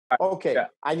Okay, Yeah.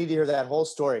 I need to hear that whole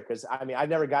story because I mean I've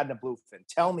never gotten a bluefin.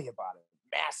 Tell me about it.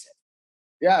 Massive.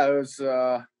 Yeah, it was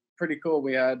pretty cool.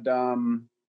 We had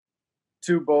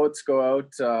two boats go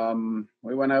out.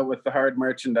 We went out with the hard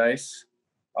merchandise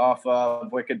off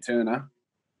of Wicked Tuna.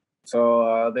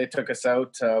 So they took us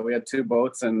out. We had two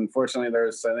boats, and fortunately,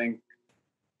 there's I think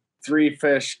three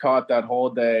fish caught that whole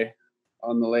day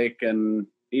on the lake, and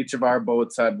each of our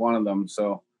boats had one of them.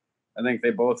 So I think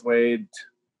they both weighed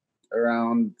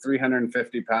around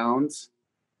 350 pounds.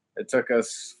 It took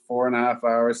us 4.5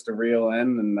 hours to reel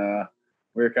in, and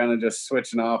we were kind of just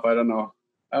switching off. I don't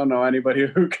know anybody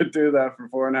who could do that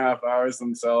for 4.5 hours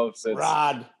themselves. It's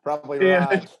Rod, probably yeah,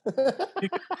 Rod. you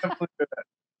could definitely do it.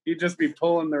 You'd just be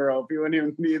pulling the rope. You wouldn't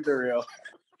even need the reel.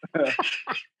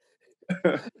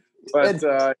 But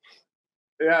And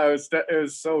yeah, it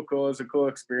was so cool. It was a cool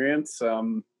experience.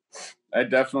 I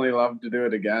definitely love to do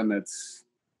it again. It's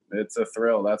a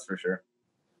thrill, that's for sure.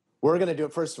 we're gonna do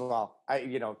it. First of all,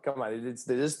 come on. This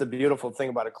is the beautiful thing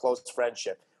about a close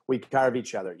friendship. We carve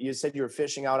each other. You said you were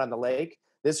fishing out on the lake.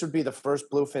 This would be the first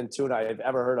bluefin tuna I've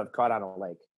ever heard of caught on a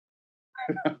lake.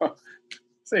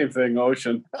 Same thing,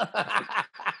 ocean.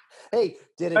 Hey,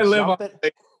 did I it live on jump it? the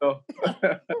lake,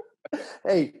 so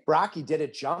Hey, Brocky, did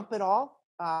it jump at all?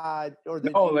 Or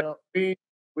did no, you like know?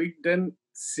 we didn't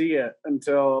see it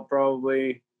until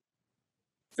probably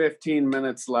 15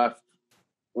 minutes left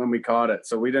when we caught it.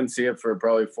 So we didn't see it for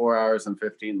probably 4 hours and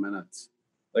 15 minutes.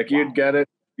 Like Wow. you'd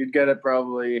get it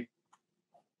probably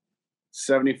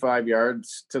 75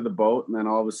 yards to the boat, and then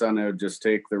all of a sudden it would just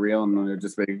take the reel and it would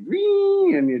just be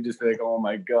 "Wee," and you'd just be like, oh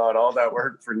my God, all that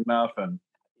work for nothing.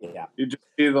 Yeah. You just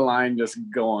see the line just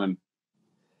going.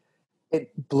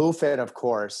 Bluefin, of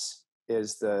course,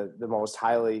 is the most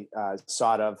highly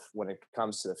sought of when it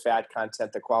comes to the fat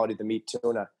content, the quality of the meat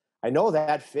tuna. I know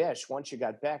that fish, once you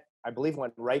got back, I believe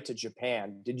went right to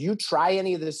Japan. Did you try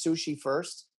any of the sushi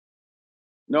first?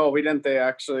 No, we didn't. They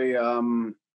actually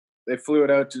they flew it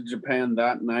out to Japan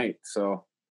that night, so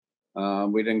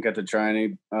we didn't get to try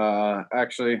any.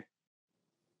 Actually,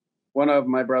 one of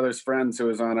my brother's friends who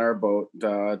was on our boat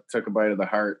took a bite of the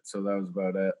heart, so that was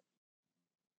about it.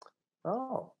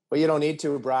 Oh, but you don't need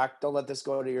to, Brock. Don't let this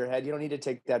go to your head. You don't need to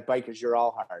take that bite because you're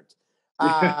all hard.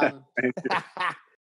 Yeah, Um, thank you.